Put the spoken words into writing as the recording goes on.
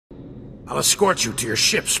I'll escort you to your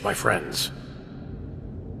ships, my friends.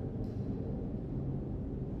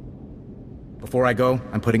 Before I go,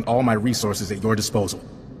 I'm putting all my resources at your disposal.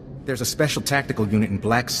 There's a special tactical unit in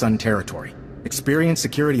Black Sun territory. Experienced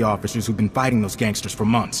security officers who've been fighting those gangsters for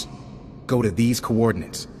months. Go to these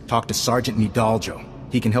coordinates. Talk to Sergeant Nidaljo.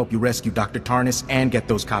 He can help you rescue Dr. Tarnis and get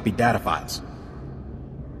those copied data files.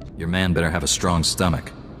 Your man better have a strong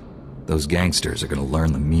stomach. Those gangsters are gonna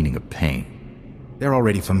learn the meaning of pain. They're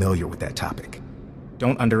already familiar with that topic.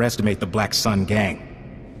 Don't underestimate the Black Sun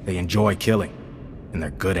gang. They enjoy killing, and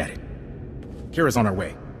they're good at it. Kira's on her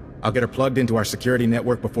way. I'll get her plugged into our security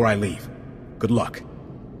network before I leave. Good luck.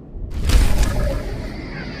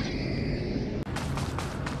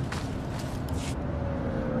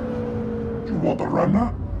 You want a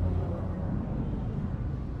runner?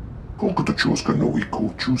 Koliko to čuska novi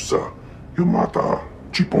ko čusa, you mata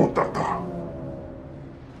chipontata.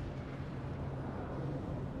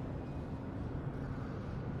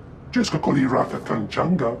 Jeska koli rata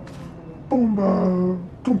kanchanga, bomba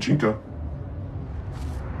tomchinka.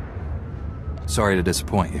 Sorry to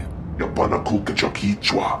disappoint you. Yabana kulka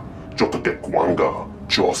chakichwa, jotake kwanga,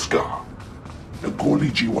 joska.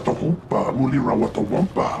 Nagoliji watawampa, mulira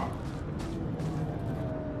watawampa.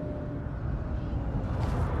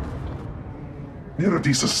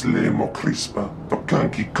 Niradisa slemo crispa,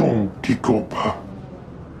 tokanki kon kikopa.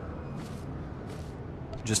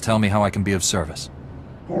 Just tell me how I can be of service.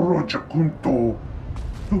 Oroja kunto,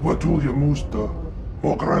 tubatulya musta,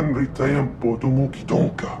 mo gran tempo tumuki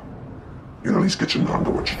donka. Iraliska chenanga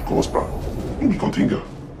wachikospa, ini kontinga.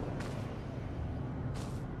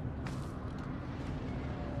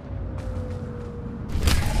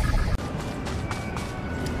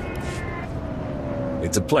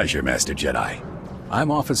 It's a pleasure, Master Jedi. I'm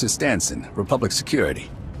Officer Stanson, Republic Security,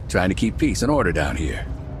 trying to keep peace and order down here.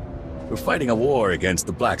 We're fighting a war against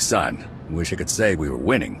the Black Sun. Wish I could say we were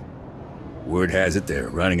winning. Word has it they're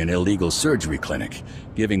running an illegal surgery clinic,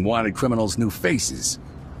 giving wanted criminals new faces.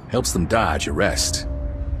 Helps them dodge arrest.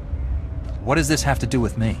 What does this have to do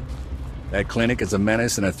with me? That clinic is a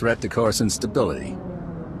menace and a threat to Coruscant's stability.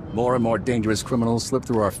 More and more dangerous criminals slip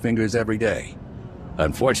through our fingers every day.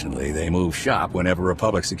 Unfortunately, they move shop whenever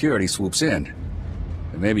Republic Security swoops in.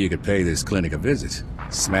 And maybe you could pay this clinic a visit.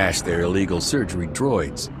 Smash their illegal surgery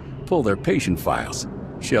droids. Pull their patient files.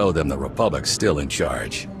 Show them the Republic's still in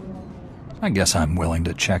charge. I guess I'm willing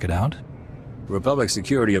to check it out. Republic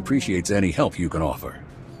Security appreciates any help you can offer.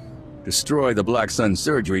 Destroy the Black Sun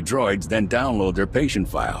surgery droids, then download their patient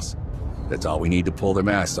files. That's all we need to pull their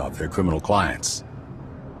masks off their criminal clients.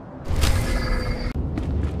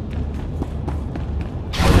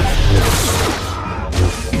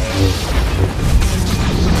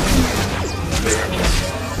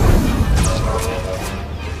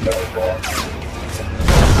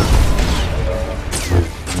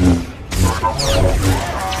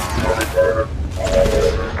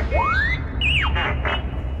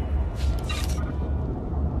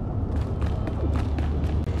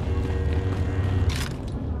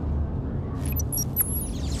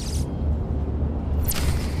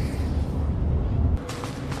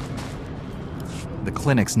 The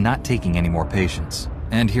clinic's not taking any more patients.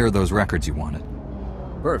 And here are those records you wanted.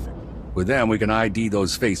 Perfect. With them, we can ID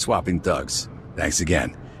those face-swapping thugs. Thanks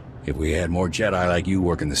again. If we had more Jedi like you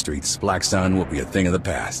working the streets, Black Sun would be a thing of the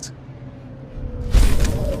past.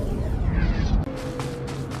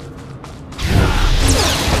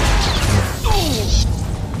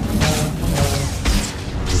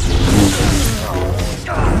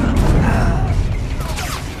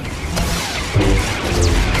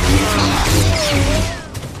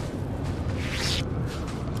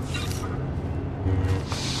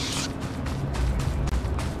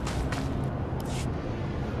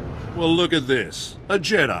 Well, look at this. A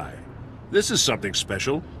Jedi. This is something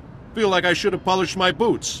special. Feel like I should have polished my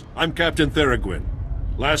boots. I'm Captain Theraguin.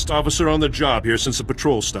 Last officer on the job here since the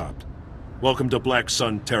patrol stopped. Welcome to Black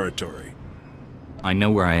Sun territory. I know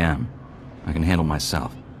where I am. I can handle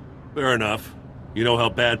myself. Fair enough. You know how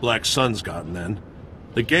bad Black Sun's gotten then.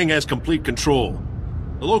 The gang has complete control.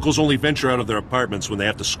 The locals only venture out of their apartments when they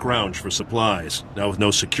have to scrounge for supplies. Now with no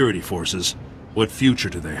security forces, what future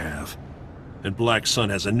do they have? And Black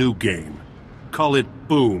Sun has a new game. Call it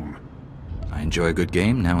Boom. I enjoy a good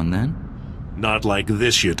game now and then. Not like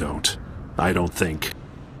this you don't. I don't think.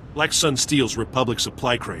 Black Sun steals Republic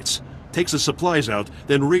supply crates, takes the supplies out,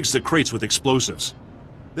 then rigs the crates with explosives.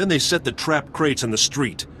 Then they set the trapped crates in the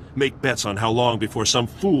street, make bets on how long before some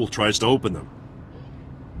fool tries to open them.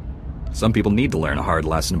 Some people need to learn a hard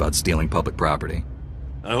lesson about stealing public property.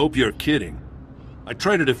 I hope you're kidding. I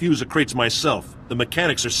tried to defuse the crates myself. The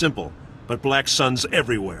mechanics are simple, but Black Sun's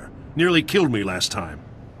everywhere. Nearly killed me last time.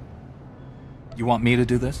 You want me to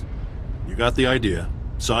do this? You got the idea.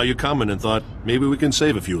 Saw you coming and thought, maybe we can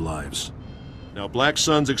save a few lives. Now, Black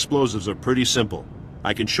Sun's explosives are pretty simple.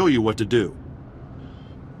 I can show you what to do.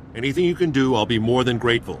 Anything you can do, I'll be more than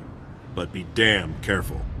grateful. But be damn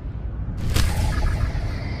careful.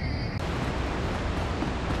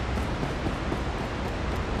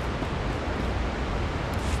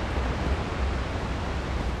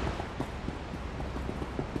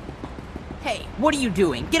 Hey, what are you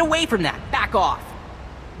doing? Get away from that! Back off!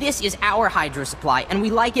 This is our hydro supply, and we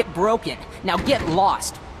like it broken. Now get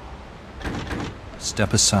lost!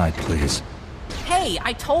 Step aside, please. Hey,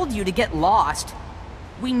 I told you to get lost!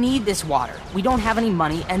 We need this water. We don't have any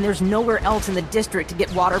money, and there's nowhere else in the district to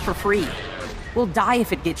get water for free. We'll die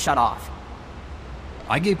if it gets shut off.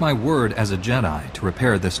 I gave my word as a Jedi to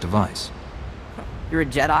repair this device. You're a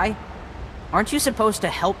Jedi? Aren't you supposed to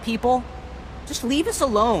help people? Just leave us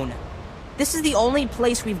alone. This is the only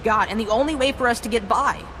place we've got, and the only way for us to get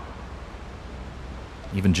by.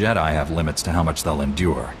 Even Jedi have limits to how much they'll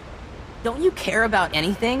endure. Don't you care about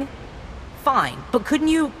anything? Fine, but couldn't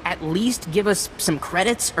you at least give us some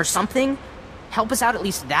credits or something? Help us out at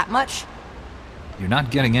least that much? You're not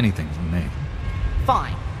getting anything from me.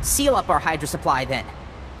 Fine. Seal up our hydro supply then.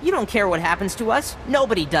 You don't care what happens to us.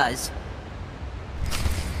 Nobody does.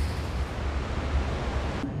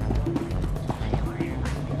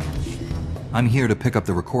 I'm here to pick up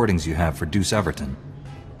the recordings you have for Deuce Everton.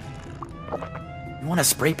 You want to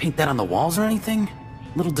spray paint that on the walls or anything?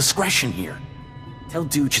 Little discretion here. Tell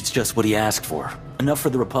Dooch it's just what he asked for. Enough for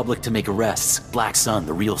the Republic to make arrests. Black Sun,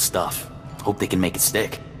 the real stuff. Hope they can make it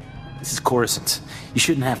stick. This is Coruscant. You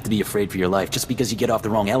shouldn't have to be afraid for your life just because you get off the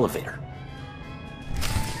wrong elevator.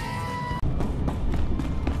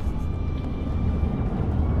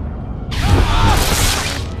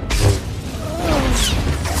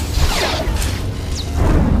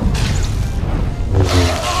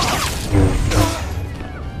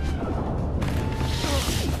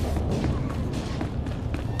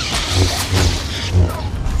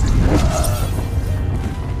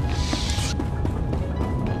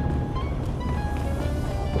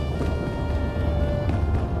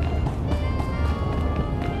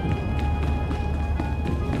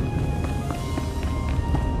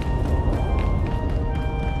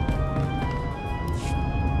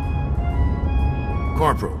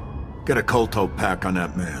 Corporal, get a Kolto pack on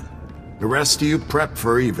that man. The rest of you prep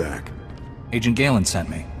for evac. Agent Galen sent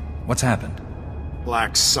me. What's happened?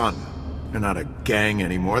 Black Sun. They're not a gang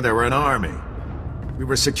anymore, they're an army. We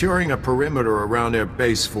were securing a perimeter around their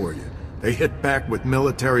base for you. They hit back with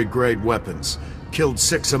military-grade weapons. Killed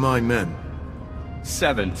 6 of my men.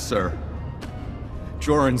 7, sir.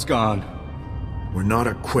 Joran's gone. We're not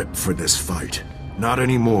equipped for this fight. Not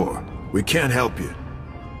anymore. We can't help you.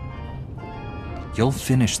 You'll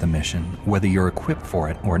finish the mission, whether you're equipped for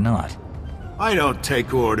it or not. I don't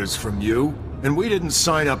take orders from you, and we didn't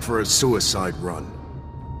sign up for a suicide run.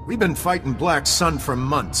 We've been fighting Black Sun for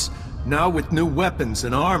months. Now with new weapons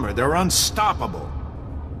and armor, they're unstoppable.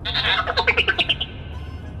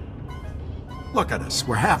 Look at us,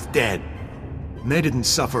 we're half dead. And they didn't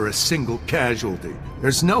suffer a single casualty.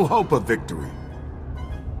 There's no hope of victory.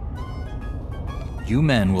 You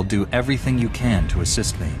men will do everything you can to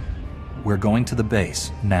assist me. We're going to the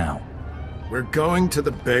base, now. We're going to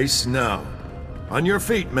the base now. On your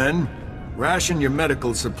feet, men. Ration your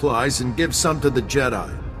medical supplies and give some to the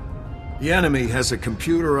Jedi. The enemy has a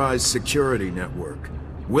computerized security network.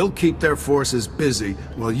 We'll keep their forces busy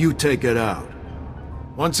while you take it out.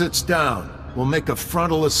 Once it's down, we'll make a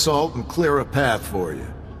frontal assault and clear a path for you.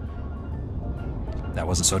 That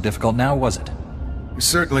wasn't so difficult now, was it? You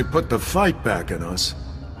certainly put the fight back in us.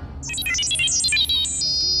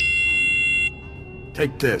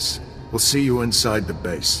 Take this. We'll see you inside the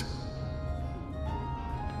base.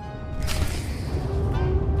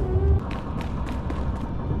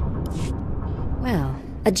 Well,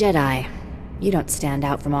 a Jedi. You don't stand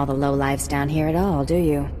out from all the lowlives down here at all, do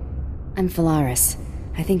you? I'm Phalaris.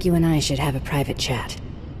 I think you and I should have a private chat.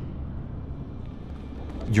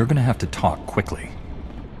 You're gonna have to talk quickly.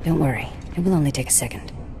 Don't worry. It will only take a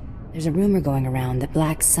second. There's a rumor going around that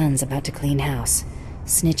Black Sun's about to clean house.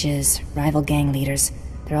 Snitches, rival gang leaders,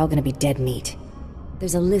 they're all gonna be dead meat.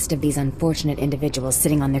 There's a list of these unfortunate individuals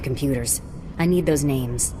sitting on their computers. I need those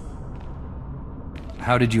names.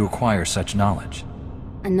 How did you acquire such knowledge?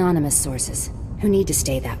 Anonymous sources, who need to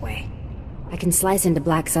stay that way. I can slice into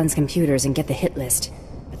Black Sun's computers and get the hit list,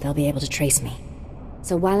 but they'll be able to trace me.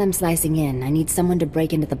 So while I'm slicing in, I need someone to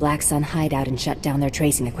break into the Black Sun hideout and shut down their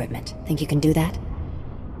tracing equipment. Think you can do that?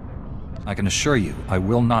 I can assure you, I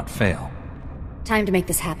will not fail. Time to make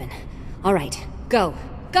this happen. All right, go!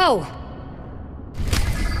 Go!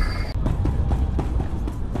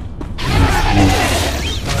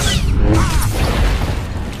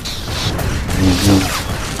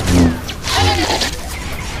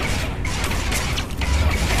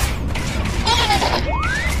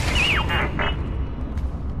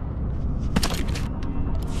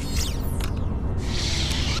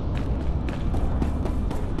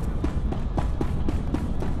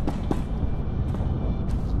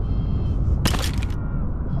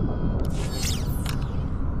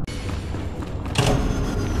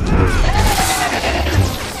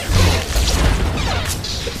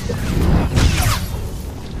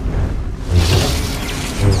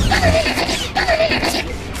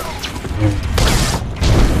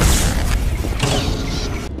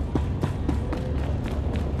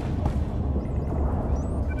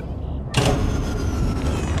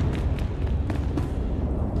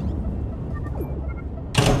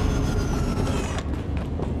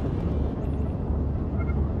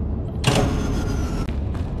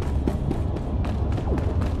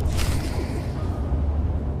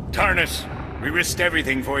 Tarnus, we risked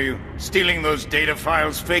everything for you. Stealing those data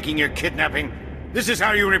files, faking your kidnapping. This is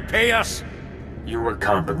how you repay us? You were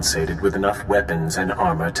compensated with enough weapons and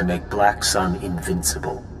armor to make Black Sun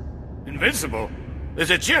invincible. Invincible?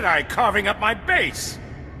 There's a Jedi carving up my base!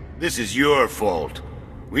 This is your fault.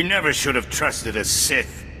 We never should have trusted a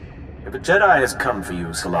Sith. If a Jedi has come for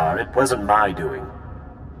you, Solar, it wasn't my doing.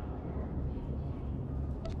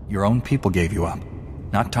 Your own people gave you up,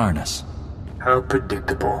 not Tarnus. How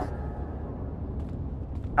predictable.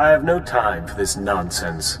 I have no time for this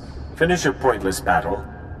nonsense. Finish your pointless battle.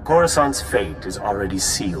 Coruscant's fate is already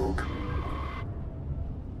sealed.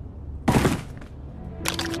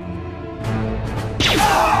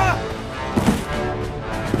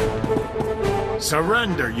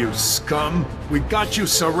 Surrender, you scum! We got you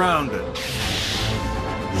surrounded!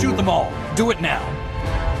 Shoot them all! Do it now!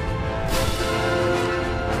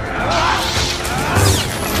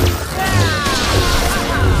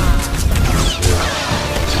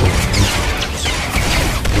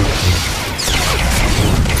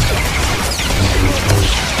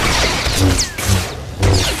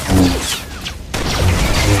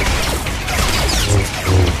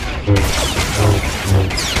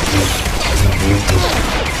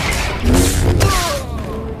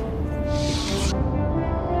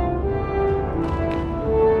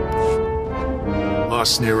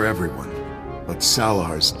 Lost near everyone, but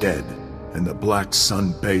Salar's dead, and the Black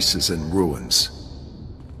Sun base is in ruins.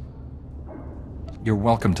 You're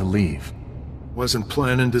welcome to leave. Wasn't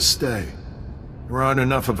planning to stay. There aren't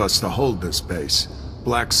enough of us to hold this base.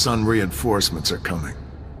 Black Sun reinforcements are coming.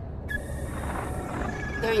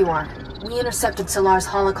 There you are. We intercepted Salar's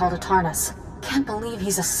holocall to Tarnus. Can't believe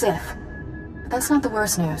he's a Sith. But that's not the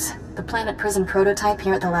worst news. The planet prison prototype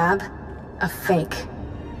here at the lab? A fake.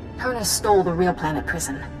 Tarnus stole the real planet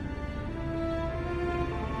prison.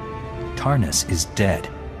 Tarnus is dead.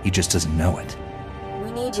 He just doesn't know it.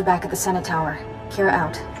 We need you back at the Senate Tower. Kira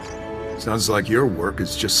out. Sounds like your work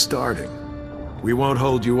is just starting. We won't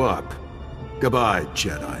hold you up. Goodbye,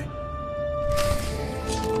 Jedi.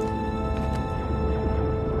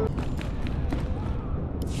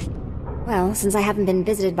 Well, since I haven't been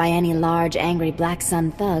visited by any large, angry Black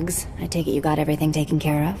Sun thugs, I take it you got everything taken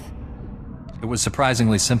care of? It was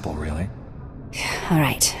surprisingly simple, really. All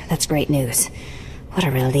right, that's great news. What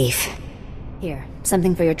a relief. Here,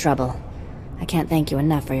 something for your trouble. I can't thank you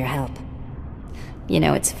enough for your help. You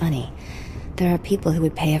know, it's funny. There are people who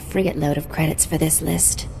would pay a frigate load of credits for this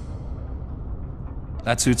list.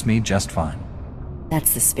 That suits me just fine.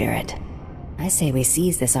 That's the spirit. I say we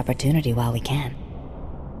seize this opportunity while we can.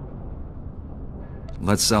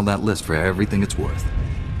 Let's sell that list for everything it's worth.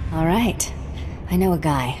 All right. I know a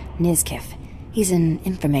guy, Nizkif. He's an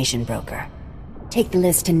information broker. Take the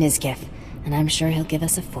list to Nizkif, and I'm sure he'll give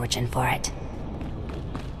us a fortune for it.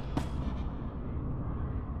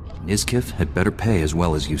 Nizkif had better pay as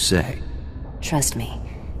well as you say. Trust me,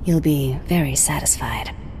 you'll be very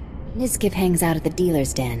satisfied. Nizkif hangs out at the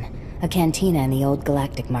dealer's den, a cantina in the old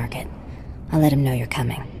galactic market. I'll let him know you're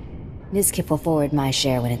coming. Nizkif will forward my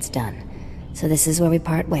share when it's done. So this is where we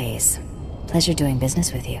part ways. Pleasure doing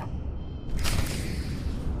business with you.